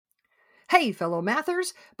Hey, fellow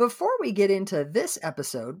mathers, before we get into this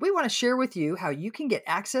episode, we want to share with you how you can get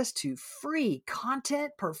access to free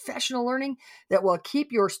content, professional learning that will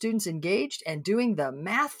keep your students engaged and doing the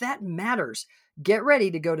math that matters. Get ready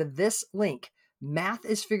to go to this link,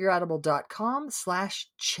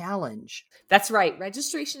 mathisfigureoutable.com/challenge. That's right.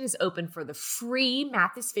 Registration is open for the free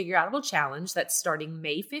Math is Figureoutable Challenge that's starting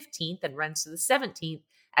May 15th and runs to the 17th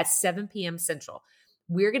at 7 p.m. Central.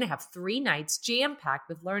 We're going to have 3 nights jam-packed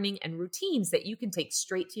with learning and routines that you can take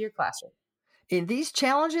straight to your classroom. In these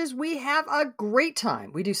challenges, we have a great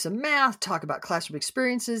time. We do some math, talk about classroom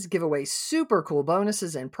experiences, give away super cool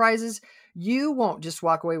bonuses and prizes. You won't just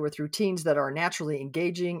walk away with routines that are naturally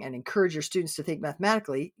engaging and encourage your students to think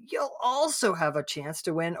mathematically. You'll also have a chance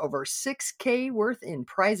to win over $6,000 worth in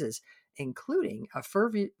prizes, including a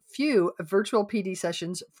few virtual PD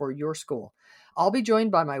sessions for your school. I'll be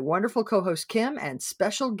joined by my wonderful co-host Kim and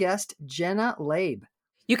special guest Jenna Labe.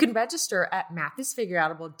 You can register at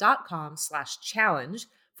mathisfigureoutable.com/challenge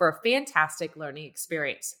for a fantastic learning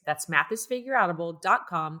experience. That's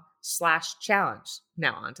mathisfigureoutable.com/challenge.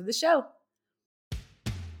 Now on to the show.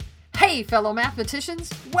 Hey, fellow mathematicians,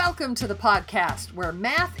 welcome to the podcast where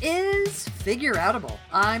math is figureoutable.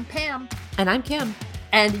 I'm Pam. And I'm Kim.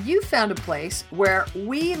 And you found a place where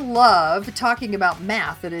we love talking about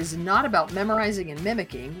math that is not about memorizing and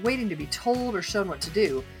mimicking, waiting to be told or shown what to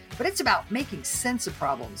do, but it's about making sense of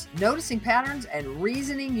problems, noticing patterns, and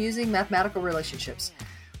reasoning using mathematical relationships.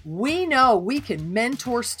 We know we can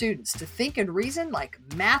mentor students to think and reason like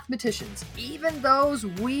mathematicians, even those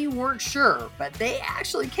we weren't sure, but they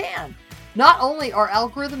actually can. Not only are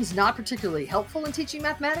algorithms not particularly helpful in teaching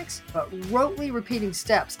mathematics, but rotely repeating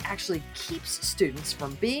steps actually keeps students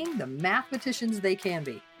from being the mathematicians they can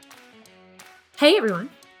be. Hey, everyone.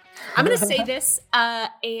 I'm going to say this,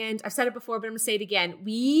 and I've said it before, but I'm going to say it again.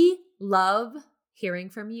 We love hearing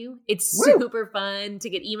from you. It's super fun to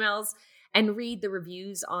get emails and read the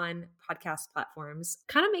reviews on podcast platforms.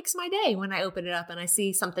 Kind of makes my day when I open it up and I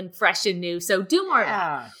see something fresh and new. So do more of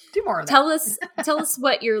that. Do more of that. Tell us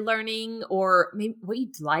what you're learning, or maybe what you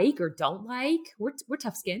like or don't like. We're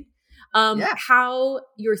tough skin. How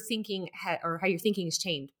your thinking how your thinking has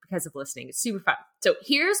changed because of listening. It's super fun. So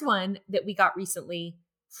here's one that we got recently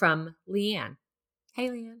from Leanne. Hey,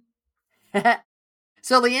 Leanne.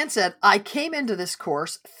 So Leanne said, I came into this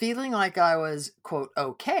course feeling like I was, quote,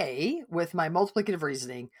 okay with my multiplicative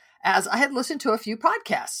reasoning, as I had listened to a few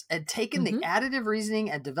podcasts and taken the additive reasoning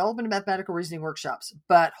and development of mathematical reasoning workshops.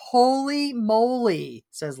 But holy moly,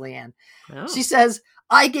 says Leanne. Oh. She says,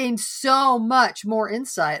 I gained so much more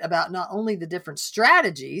insight about not only the different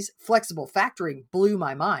strategies, flexible factoring blew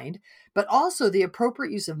my mind, but also the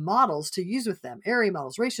appropriate use of models to use with them, area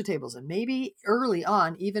models, ratio tables, and maybe early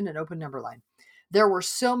on, even an open number line. There were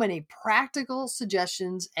so many practical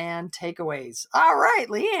suggestions and takeaways. All right,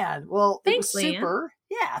 Leanne. Well, thanks, it was super.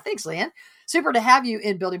 Leanne. Yeah, thanks, Leanne. Super to have you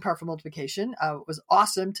in Building Powerful Multiplication. It was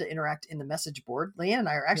awesome to interact in the message board. Leanne and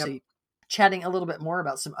I are actually chatting a little bit more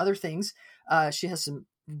about some other things. She has some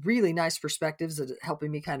really nice perspectives that are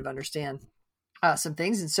helping me kind of understand some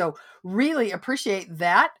things. And so really appreciate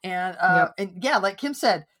that. And yeah, like Kim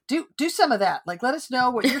said, do some of that. Like, let us know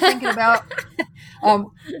what you're thinking about.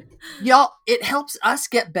 Y'all, it helps us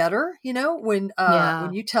get better, when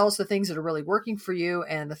you tell us the things that are really working for you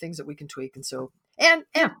and the things that we can tweak. And so, and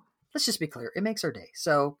let's just be clear, it makes our day.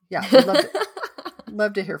 So yeah, we'd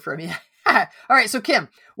love to hear from you. All right. So Kim,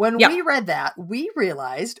 when we read that, we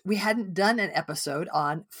realized we hadn't done an episode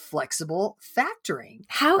on flexible factoring.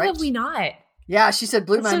 How have we not? Yeah, she said,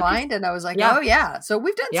 blew my mind. And I was like, oh yeah. So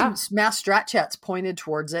we've done some math strat chats pointed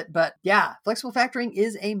towards it, but yeah, flexible factoring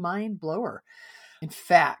is a mind blower. In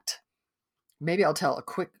fact, maybe I'll tell a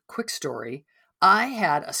quick story. I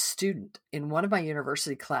had a student in one of my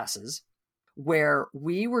university classes where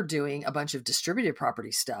we were doing a bunch of distributed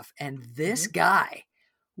property stuff. And this guy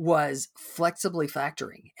was flexibly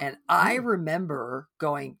factoring. And I remember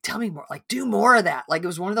going, tell me more, like do more of that. Like it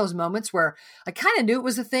was one of those moments where I kind of knew it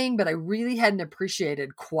was a thing, but I really hadn't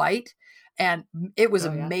appreciated quite. And it was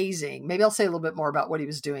amazing. Maybe I'll say a little bit more about what he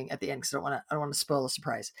was doing at the end, because I don't want to spoil the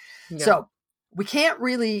surprise. Yeah. So we can't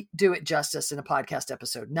really do it justice in a podcast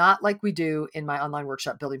episode, not like we do in my online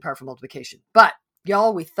workshop, Building Powerful Multiplication. But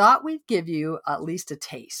y'all, we thought we'd give you at least a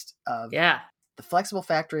taste of the flexible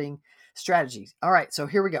factoring strategies. All right, so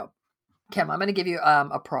here we go. Kim, I'm going to give you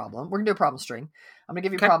a problem. We're going to do a problem string. I'm going to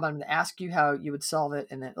give you a problem. I'm going to ask you how you would solve it,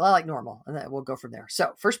 and then like normal, and then we'll go from there.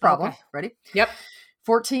 So first problem, ready? Yep.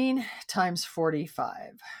 14 times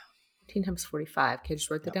 45. 14 times 45. Okay, just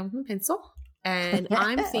write that down with my pencil. And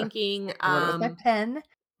I'm thinking with my pen.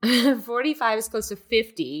 45 is close to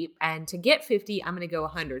 50. And to get 50, I'm going to go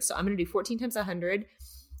 100. So I'm going to do 14 times 100,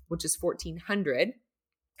 which is 1400.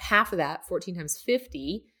 Half of that, 14 times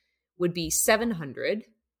 50, would be 700.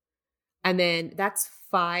 And then that's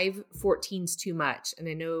 5 14s too much. And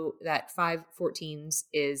I know that 5 14s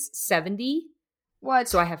is 70. What?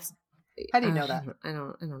 So I have. How do you know that? I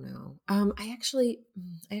don't know. I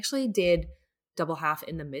actually did double half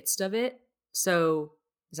in the midst of it. So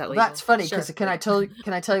is that legal? That's funny because can I tell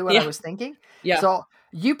you what I was thinking? Yeah. So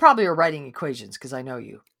you probably are writing equations because I know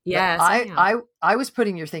you. Yes. I was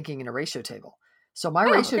putting your thinking in a ratio table. So my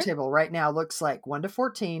ratio table right now looks like 1 to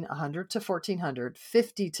 14, 100 to 1400,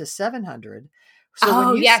 50 to 700.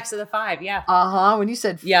 So so the 5, yeah. When you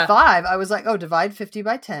said 5, I was like, divide 50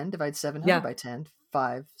 by 10, divide 700 by 10,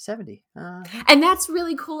 570. And that's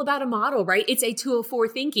really cool about a model, right? It's a tool for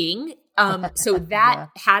thinking. So that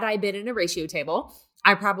had I been in a ratio table,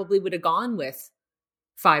 I probably would have gone with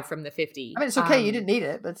 5 from the 50. I mean, it's okay. You didn't need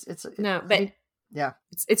it, but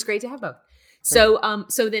it's great to have both. So,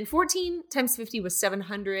 so then 14 times 50 was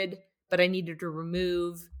 700, but I needed to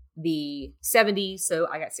remove the 70. So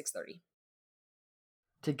I got 630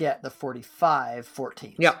 to get the 45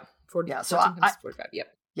 14. Yep. 14 so times 45. Yep.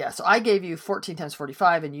 Yeah. So I gave you 14 times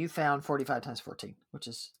 45 and you found 45 times 14, which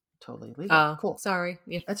is totally legal. Cool. Sorry.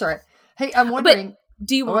 Yeah. That's all right. Hey, I'm wondering. But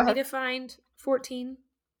do you want me to find 14?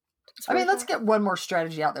 I mean, let's get one more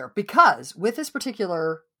strategy out there because with this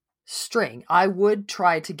particular string, I would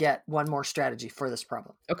try to get one more strategy for this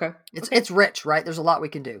problem. Okay. It's rich, right? There's a lot we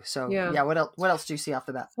can do. So yeah, what else do you see off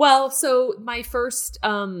the bat? Well, so my first,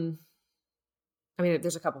 I mean,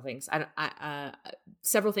 there's a couple things.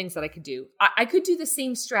 Several things that I could do. I could do the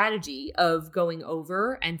same strategy of going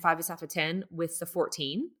over and 5 is half of 10 with the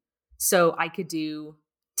 14. So I could do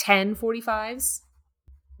 10 45s,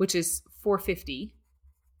 which is 450.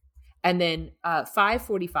 And then 5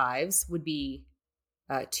 45s would be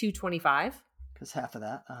 225. Because half of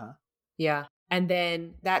that. Yeah. And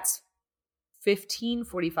then that's 15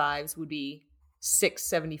 45s would be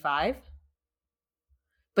 675.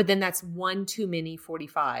 But then that's 1 too many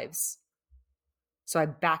 45s. So I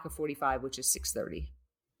back a 45, which is 630.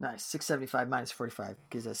 Nice. 675 minus 45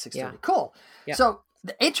 gives us 630. Yeah. Cool. Yeah. So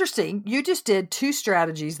interesting. You just did 2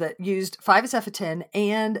 strategies that used 5 is half of 10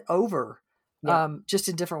 and over, just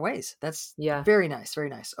in different ways. That's very nice. Very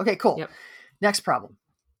nice. Okay, cool. Yep. Next problem.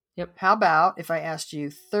 Yep. How about if I asked you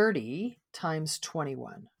 30 times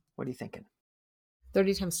 21? What are you thinking?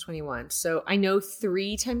 30 times 21. So I know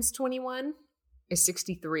 3 times 21 is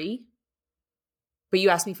 63. But you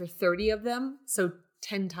asked me for 30 of them. So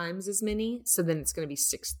 10 times as many. So then it's going to be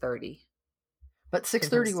 630. But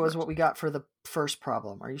 630 was what we got for the first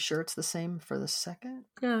problem. Are you sure it's the same for the second?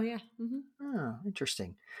 Oh, yeah. Mm-hmm. Oh,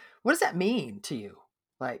 interesting. What does that mean to you?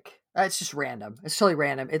 Like, it's just random. It's totally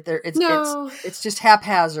random. It's just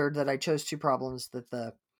haphazard that I chose 2 problems that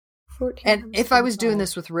the 14 and if I was doing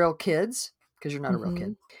this with real kids, because you're not a real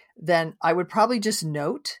kid, then I would probably just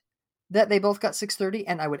note that they both got 630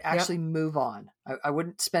 and I would actually move on. I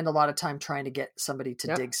wouldn't spend a lot of time trying to get somebody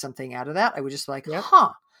to dig something out of that. I would just like,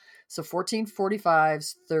 So 14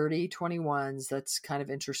 45s, 30 21s. That's kind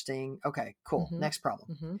of interesting. Okay, cool. Next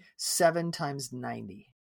problem. 7 times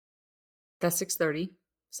 90. That's 630.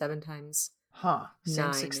 7 times.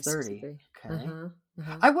 Same 630. Okay.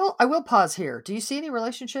 I will pause here. Do you see any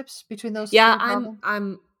relationships between those? Yeah,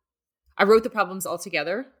 I wrote the problems all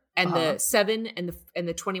together, and the 7 and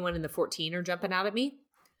the 21 and the 14 are jumping out at me.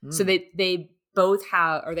 So they both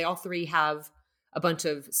have, or they all 3 have a bunch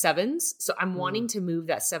of 7s. So I'm wanting to move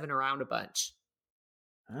that 7 around a bunch.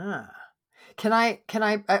 Can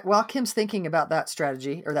I, while Kim's thinking about that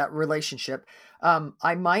strategy or that relationship,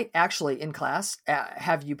 I might actually in class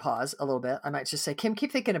have you pause a little bit. I might just say, Kim,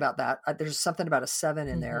 keep thinking about that. There's something about a 7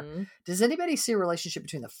 in there. Does anybody see a relationship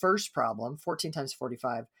between the first problem, 14 times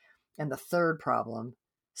 45, and the third problem,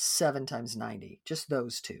 7 times 90? Just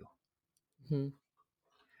those 2.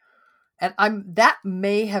 And that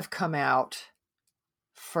may have come out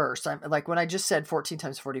first. I'm like, when I just said 14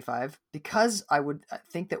 times 45, because I would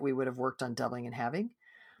think that we would have worked on doubling and halving,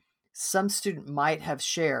 some student might have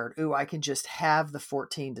shared, I can just have the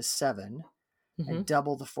 14 to 7 and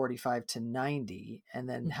double the 45 to 90 and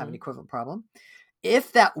then have an equivalent problem.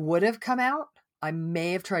 If that would have come out, I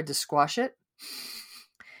may have tried to squash it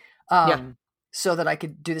so that I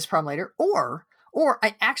could do this problem later. Or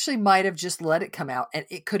I actually might have just let it come out and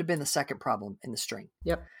it could have been the second problem in the string.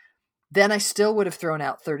 Then I still would have thrown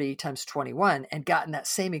out 30 times 21 and gotten that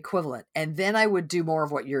same equivalent. And then I would do more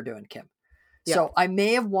of what you're doing, Kim. So I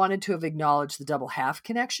may have wanted to have acknowledged the double half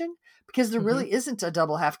connection because there really isn't a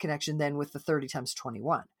double half connection then with the 30 times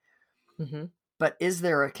 21. but is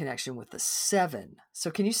there a connection with the 7? So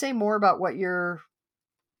can you say more about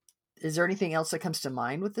is there anything else that comes to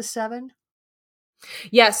mind with the 7?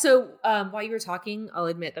 Yeah. So while you were talking, I'll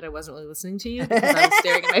admit that I wasn't really listening to you because I was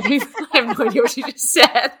staring at my paper. I have no idea what you just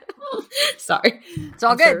said. Sorry. It's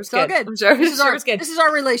all good. Sure it's all good. I'm sure, this is good. This is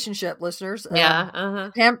our relationship, listeners. Yeah.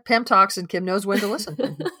 Pam talks and Kim knows when to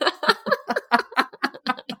listen.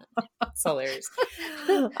 It's hilarious.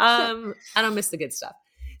 I don't miss the good stuff.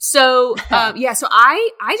 So so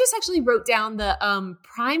I just actually wrote down the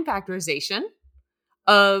prime factorization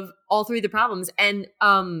of all three of the problems, and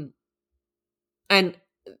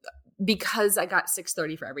because I got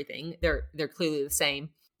 630 for everything, they're clearly the same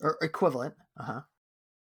or equivalent.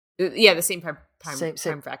 Yeah, the same prime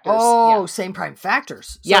factors. Oh, yeah. Same prime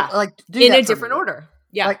factors. So, yeah, like in a different order.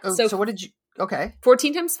 Yeah. Like, so what did you? Okay,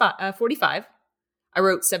 14 times 45. I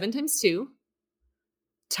wrote 7 times 2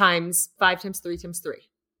 times 5 times 3 times 3.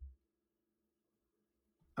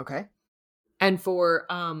 Okay. And for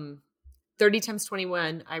 30 times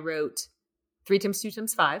 21, I wrote 3 times 2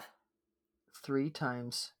 times 5. 3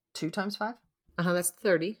 times 2 times 5? That's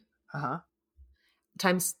 30.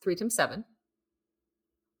 Times 3 times 7,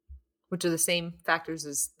 which are the same factors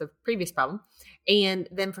as the previous problem. And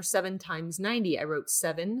then for 7 times 90, I wrote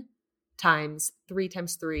 7 times 3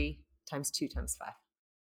 times 3 times 2 times 5.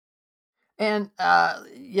 And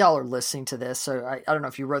y'all are listening to this, so I don't know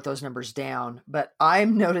if you wrote those numbers down, but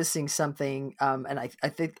I'm noticing something, and I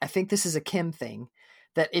think this is a Kim thing,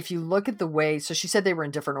 that if you look at the way, so she said they were in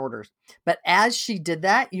different orders, but as she did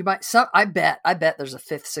that, I bet there's a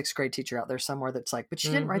 5th, 6th grade teacher out there somewhere that's like, but she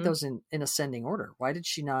didn't write those in ascending order. Why did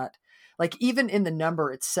she not? Like, even in the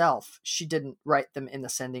number itself, she didn't write them in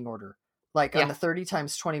ascending order. Like on the 30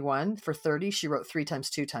 times 21 for 30, she wrote 3 times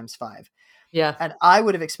 2 times 5. Yeah. And I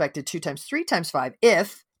would have expected 2 times 3 times 5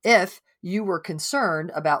 if you were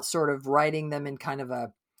concerned about sort of writing them in kind of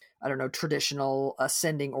a, I don't know, traditional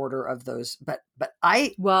ascending order of those. But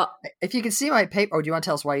if you can see my paper, do you want to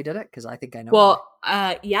tell us why you did it? Because I think I know. Well,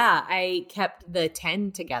 I kept the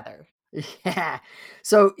 10 together. Yeah.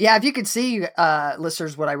 So if you could see,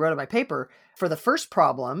 listeners, what I wrote on my paper for the first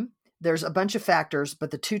problem, there's a bunch of factors, but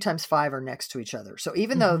the 2 times 5 are next to each other. So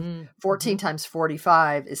even though 14 times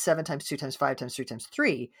 45 is 7 times 2 times 5 times 3 times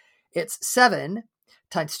 3, it's 7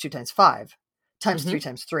 times 2 times 5 times 3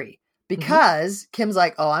 times 3. Because Kim's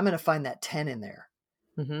like, oh, I'm going to find that 10 in there.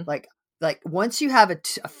 Like once you have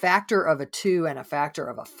a factor of a 2 and a factor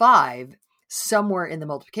of a 5 somewhere in the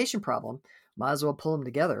multiplication problem, might as well pull them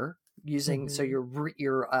together using, so you're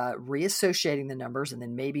reassociating the numbers and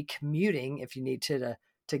then maybe commuting if you need to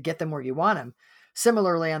get them where you want them.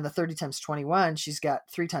 Similarly, on the 30 times 21, she's got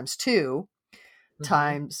 3 times 2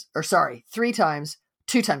 times, 3 times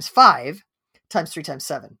 2 times 5 times 3 times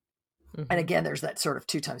 7. And again, there's that sort of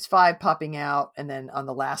 2 times 5 popping out. And then on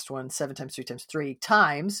the last one, 7 times 3 times 3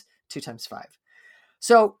 times 2 times 5.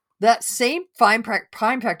 So that same prime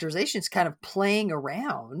factorization is kind of playing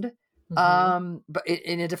around, but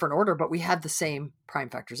in a different order, but we have the same prime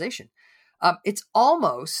factorization. It's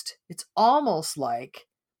almost like,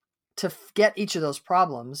 to get each of those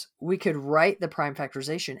problems, we could write the prime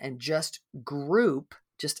factorization and just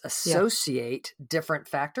associate different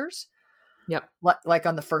factors. Yep. Like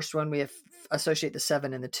on the first one, we have associate the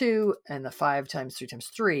 7 and the 2 and the 5 times 3 times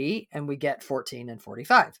 3, and we get 14 and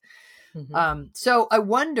 45. So I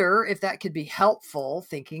wonder if that could be helpful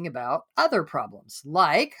thinking about other problems.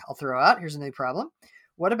 Like, I'll throw out, here's a new problem.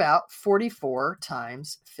 What about 44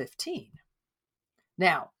 times 15?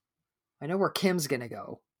 Now, I know where Kim's going to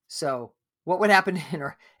go. So what would happen in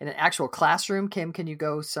an actual classroom? Kim, can you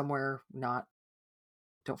go somewhere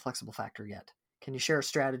don't flexible factor yet? Can you share a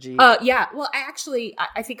strategy? Yeah. Well,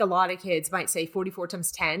 I think a lot of kids might say 44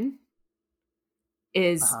 times 10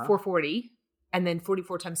 is 440. And then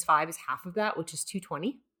 44 times 5 is half of that, which is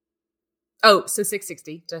 220. Oh, so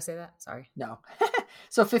 660. Did I say that? Sorry. No.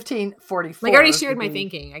 So 1544. Like, I already shared my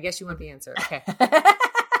thinking. I guess you want the answer. Okay.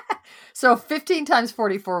 So 15 times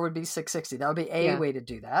 44 would be 660. That would be a way to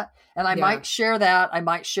do that. And I might share that. I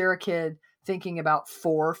might share a kid thinking about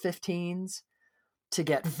 4 15s to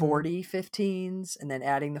get 40 15s and then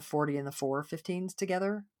adding the 40 and the 4 15s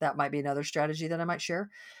together. That might be another strategy that I might share.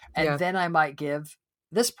 And then I might give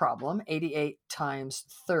this problem 88 times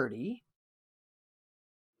 30.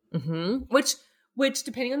 Which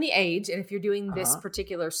depending on the age, and if you're doing this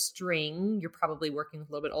particular string, you're probably working with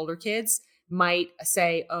a little bit older kids, might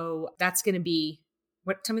say, oh, that's going to be,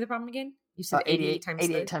 what? Tell me the problem again. You said 88 times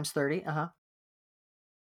 30. 88 times 30.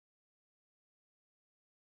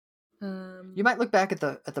 You might look back at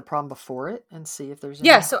the problem before it and see if there's any...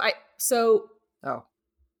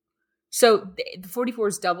 So the 44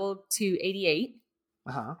 is doubled to 88.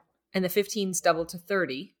 Uh-huh. And the 15 is doubled to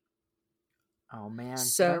 30. Oh man.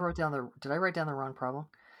 So did I write down the wrong problem?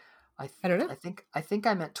 I don't know. I think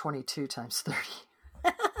I meant 22 times 30.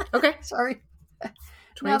 Okay. Sorry.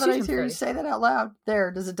 Now that I hear you say that out loud.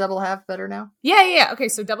 There, does a double half better now? Yeah. Okay,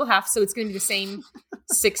 so double half. So it's going to be the same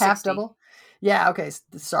 660. Half double? Yeah, okay.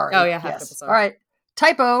 Sorry. Oh, yeah, half double. Sorry. All right.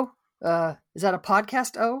 Typo. Is that a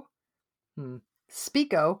podcast O?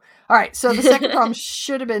 Speako. All right. So the second problem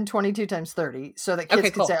should have been 22 times 30 so that kids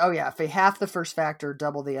could say, oh yeah, if they half the first factor,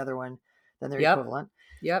 double the other one, then they're equivalent.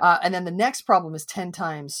 Yep. And then the next problem is 10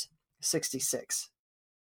 times 66.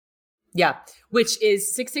 Yeah, which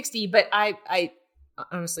is 660. But I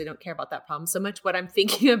honestly don't care about that problem so much. What I'm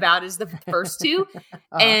thinking about is the first two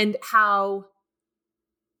and how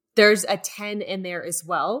there's a 10 in there as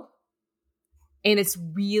well. And it's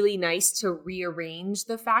really nice to rearrange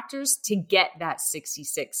the factors to get that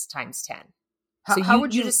 66 times 10. How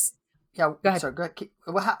would you just... Yeah, go ahead. Sorry, go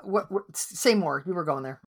ahead. Say more. You were going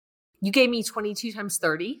there. You gave me 22 times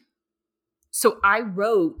 30. So I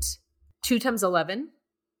wrote 2 times 11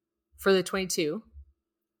 for the 22.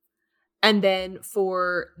 And then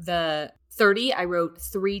for the 30, I wrote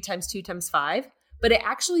 3 times 2 times 5. But it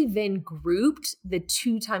actually then grouped the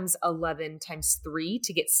 2 times 11 times 3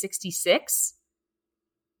 to get 66.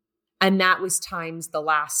 And that was times the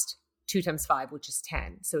last 2 times 5, which is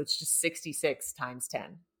 10. So it's just 66 times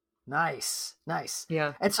 10. Nice.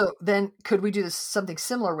 Yeah. And so then could we do something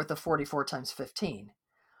similar with the 44 times 15?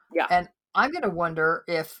 Yeah. And I'm going to wonder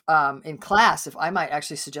if in class, if I might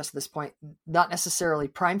actually suggest at this point, not necessarily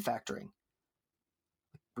prime factoring.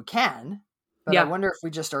 We can, but I wonder if we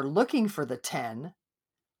just are looking for the 10.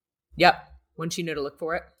 Yep. Once you know to look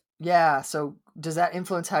for it. Yeah. So does that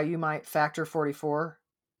influence how you might factor 44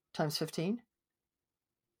 times 15?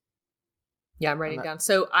 Yeah, I'm writing down.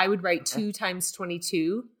 So I would write 2 times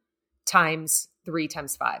 22 times 3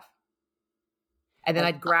 times 5. And then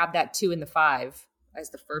I'd grab that 2 and the 5 as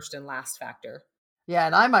the first and last factor. Yeah,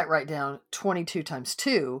 and I might write down 22 times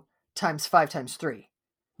 2 times 5 times 3.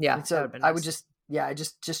 Yeah, and so nice. I would just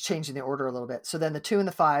changing the order a little bit. So then the 2 and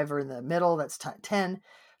the 5 are in the middle. That's 10.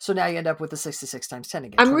 So now you end up with the 66 times 10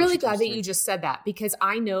 again. I'm really glad that you just said that because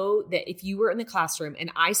I know that if you were in the classroom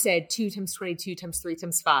and I said 2 times 22 times 3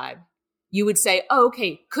 times 5, you would say, oh,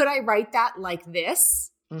 okay, could I write that like this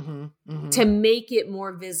to make it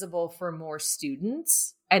more visible for more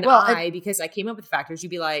students? And because I came up with factors, you'd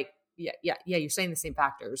be like, yeah, you're saying the same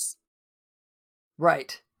factors.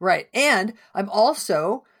 Right. And I'm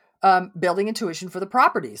also building intuition for the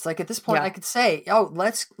properties. Like at this point, I could say, oh,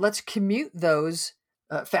 let's commute those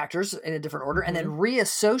factors in a different order and then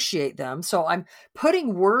reassociate them. So I'm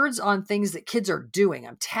putting words on things that kids are doing.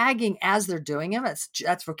 I'm tagging as they're doing them.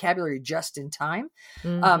 That's vocabulary just in time.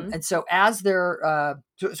 And so as they're,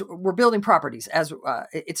 so we're building properties as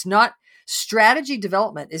it's not strategy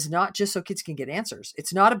development is not just so kids can get answers.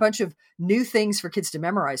 It's not a bunch of new things for kids to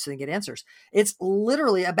memorize so they can get answers. It's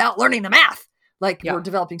literally about learning the math. Like we're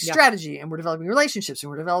developing strategy and we're developing relationships and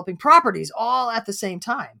we're developing properties all at the same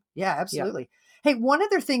time. Yeah, absolutely. Hey, one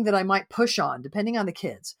other thing that I might push on, depending on the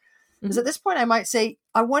kids, is at this point I might say,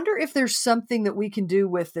 I wonder if there's something that we can do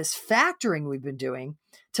with this factoring we've been doing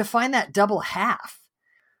to find that double half.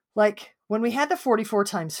 Like when we had the 44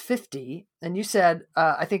 times 50, and you said,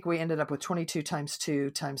 I think we ended up with 22 times 2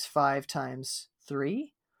 times 5 times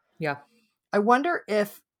 3. Yeah. I wonder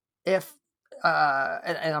if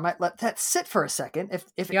and I might let that sit for a second,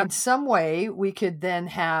 if in some way we could then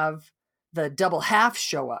have the double half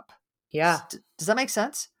show up. Yeah. Does that make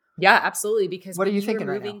sense? Yeah, absolutely. Because what are you thinking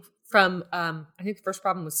right now? From, I think the first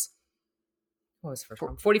problem was, what was the first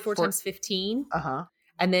problem? 44 times 15.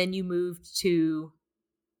 And then you moved to,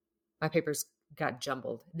 my papers got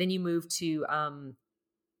jumbled. Then you moved to,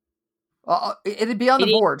 it'd be on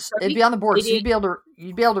the boards. It'd be on the board. So you'd be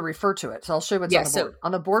able to refer to it. So I'll show you what's on the board.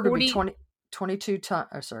 On the board would be 22 times.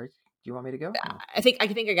 Oh, sorry. Do you want me to go? I think I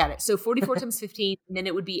got it. So 44 times 15, and then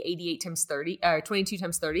it would be 88 times 30, or 22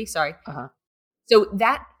 times 30. Sorry. So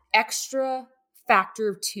that extra factor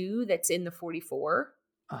of 2 that's in the 44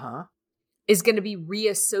 is going to be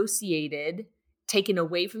reassociated, taken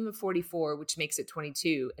away from the 44, which makes it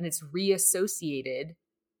 22, and it's reassociated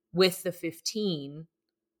with the 15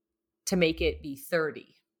 to make it be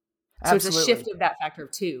 30. So it's a shift of that factor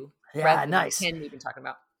of 2. Yeah, nice. 10 we've been talking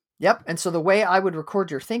about. Yep. And so the way I would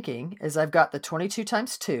record your thinking is I've got the 22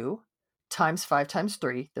 times 2 times 5 times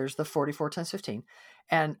 3. There's the 44 times 15.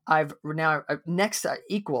 And I've now next to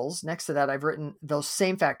that, I've written those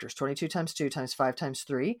same factors, 22 times 2 times 5 times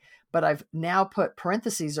 3. But I've now put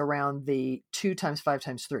parentheses around the 2 times 5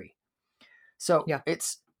 times 3. So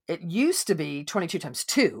it's it used to be 22 times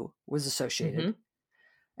 2 was associated.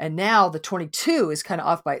 And now the 22 is kind of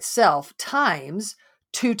off by itself times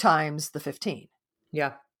 2 times the 15.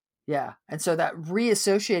 Yeah. Yeah. And so that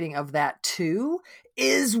reassociating of that 2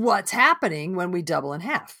 is what's happening when we double in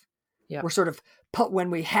half. Yeah. We're sort of, when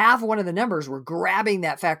we have one of the numbers, we're grabbing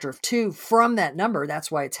that factor of 2 from that number.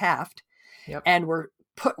 That's why it's halved. Yep. And we're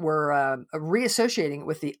reassociating it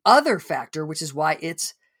with the other factor, which is why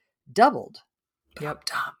it's doubled. Yep.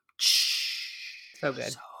 So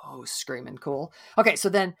good. So screaming cool. Okay. So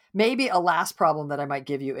then maybe a last problem that I might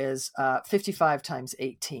give you is 55 times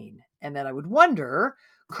 18. And then I would wonder,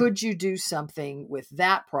 could you do something with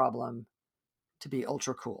that problem to be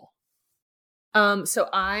ultra cool? So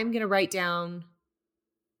I'm going to write down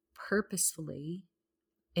purposefully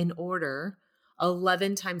in order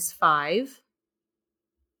 11 times 5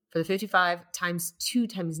 for the 55 times 2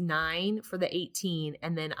 times 9 for the 18.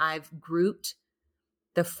 And then I've grouped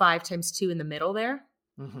the 5 times 2 in the middle there.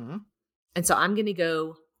 Mm-hmm. And so I'm going to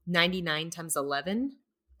go 99 times 11,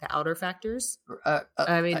 the outer factors. 9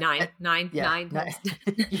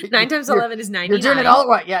 times 11 is 99. You're doing it all at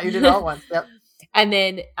once. Yeah, you're doing it all at once. Yep. And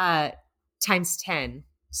then times 10,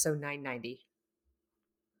 so 990.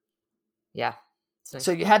 Yeah. Nice.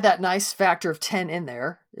 So you had that nice factor of 10 in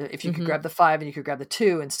there. If you could grab the 5 and you could grab the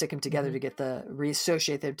 2 and stick them together to get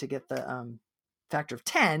reassociate them to get the factor of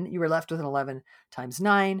 10, you were left with an 11 times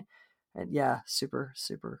 9. And yeah, super,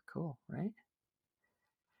 super cool, right?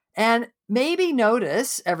 And maybe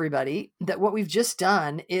notice, everybody, that what we've just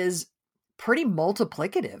done is pretty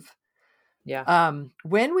multiplicative. Yeah.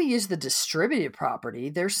 When we use the distributive property,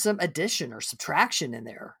 there's some addition or subtraction in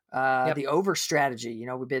there. The over strategy,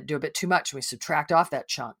 we do a bit too much and we subtract off that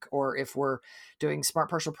chunk. Or if we're doing smart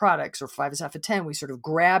partial products or 5 is half of 10, we sort of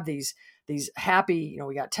grab these happy,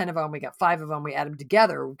 we got 10 of them, we got 5 of them, we add them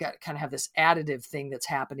together. We've got kind of have this additive thing that's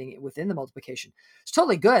happening within the multiplication. It's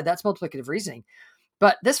totally good. That's multiplicative reasoning.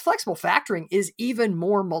 But this flexible factoring is even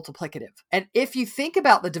more multiplicative. And if you think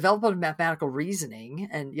about the development of mathematical reasoning,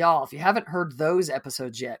 and y'all, if you haven't heard those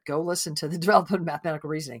episodes yet, go listen to the development of mathematical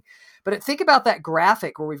reasoning. But think about that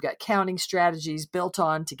graphic where we've got counting strategies built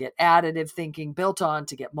on to get additive thinking, built on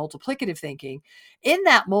to get multiplicative thinking. In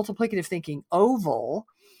that multiplicative thinking oval,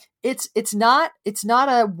 it's not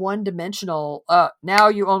a one-dimensional, now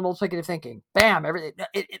you own multiplicative thinking. Bam, everything.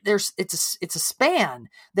 It's a span.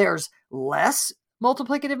 There's less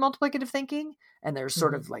multiplicative thinking, and there's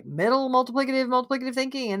sort of like middle multiplicative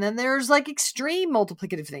thinking, and then there's like extreme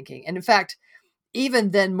multiplicative thinking. And in fact,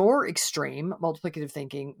 even then more extreme multiplicative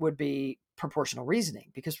thinking would be proportional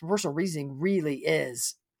reasoning, because proportional reasoning really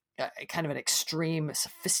is kind of an extreme,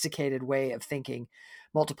 sophisticated way of thinking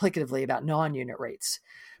multiplicatively about non-unit rates.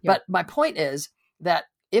 Yeah. But my point is that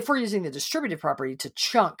if we're using the distributive property to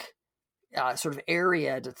chunk sort of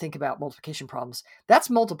area to think about multiplication problems, that's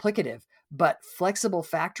multiplicative. But flexible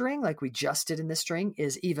factoring, like we just did in this string,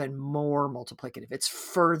 is even more multiplicative. It's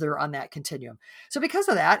further on that continuum. So because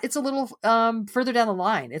of that, it's a little further down the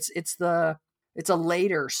line. It's a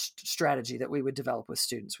later strategy that we would develop with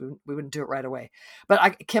students. We wouldn't do it right away.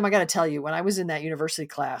 But Kim, I got to tell you, when I was in that university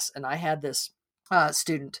class and I had this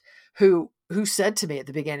student who said to me at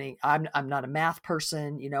the beginning, I'm not a math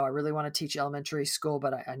person. I really want to teach elementary school,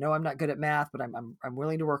 but I know I'm not good at math, but I'm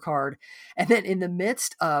willing to work hard. And then in the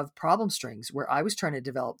midst of problem strings where I was trying to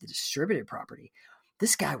develop the distributive property,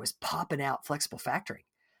 this guy was popping out flexible factoring.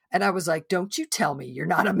 And I was like, don't you tell me you're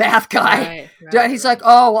not a math guy. Right, he's like,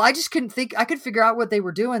 oh, well, I just couldn't think. I could figure out what they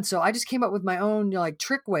were doing. So I just came up with my own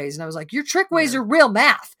trick ways. And I was like, your trick ways are real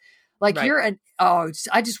math. I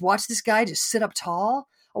just watched this guy just sit up tall.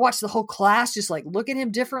 I watched the whole class just look at him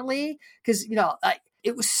differently because,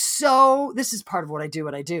 it was so, this is part of what I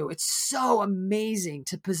do. It's so amazing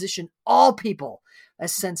to position all people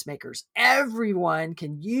as sense makers. Everyone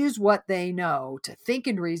can use what they know to think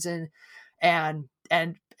and reason and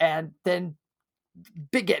then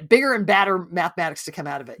get bigger and badder mathematics to come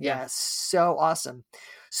out of it. Yeah. So awesome.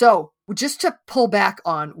 So just to pull back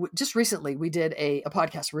on, just recently we did a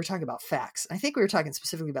podcast where we were talking about facts. I think we were talking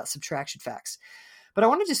specifically about subtraction facts. But I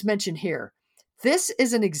want to just mention here, this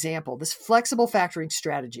is an example. This flexible factoring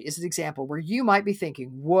strategy is an example where you might be thinking,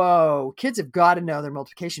 whoa, kids have got to know their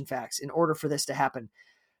multiplication facts in order for this to happen.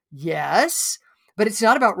 Yes, but it's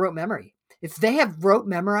not about rote memory. If they have rote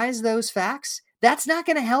memorized those facts, that's not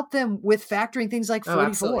going to help them with factoring things like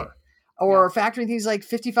 44 or factoring things like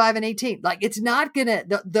 55 and 18. It's not going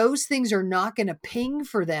to, those things are not going to ping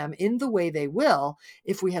for them in the way they will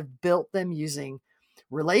if we have built them using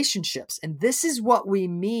relationships. And this is what we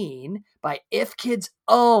mean by if kids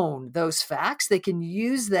own those facts, they can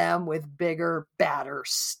use them with bigger, badder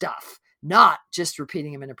stuff. not just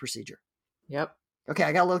repeating them in a procedure. Yep. Okay,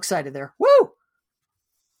 I got a little excited there. Woo!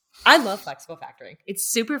 I love flexible factoring. It's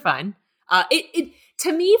super fun.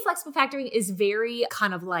 To me, flexible factoring is very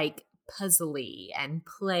kind of like puzzly and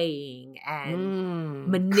playing and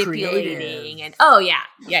manipulating creative. And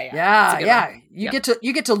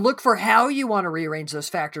You get to look for how you want to rearrange those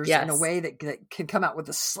factors in a way that can come out with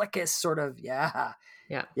the slickest sort of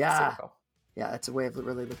super cool. Yeah, it's a way of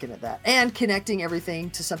really looking at that and connecting everything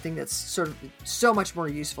to something that's sort of so much more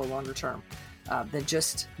useful longer term than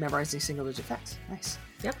just memorizing single digit facts. Nice.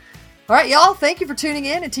 Yep. All right, y'all, thank you for tuning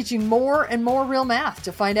in and teaching more and more real math.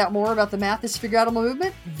 To find out more about the Math is Figureoutable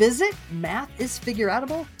movement, visit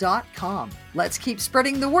mathisfigureoutable.com. Let's keep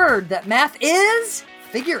spreading the word that math is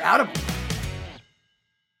figureoutable.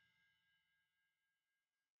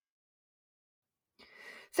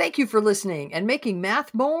 Thank you for listening and making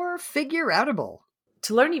math more figureoutable.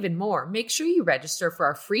 To learn even more, make sure you register for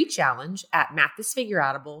our free challenge at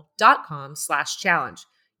mathisfigureoutable.com/challenge.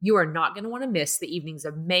 You are not going to want to miss the evenings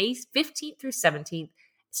of May 15th through 17th,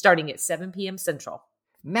 starting at 7 p.m. Central.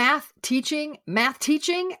 Math teaching,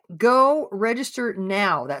 go register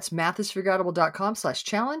now. That's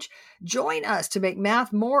mathisfigureoutable.com/challenge. Join us to make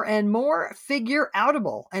math more and more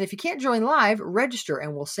figureoutable. And if you can't join live, register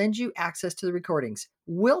and we'll send you access to the recordings.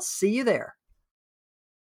 We'll see you there.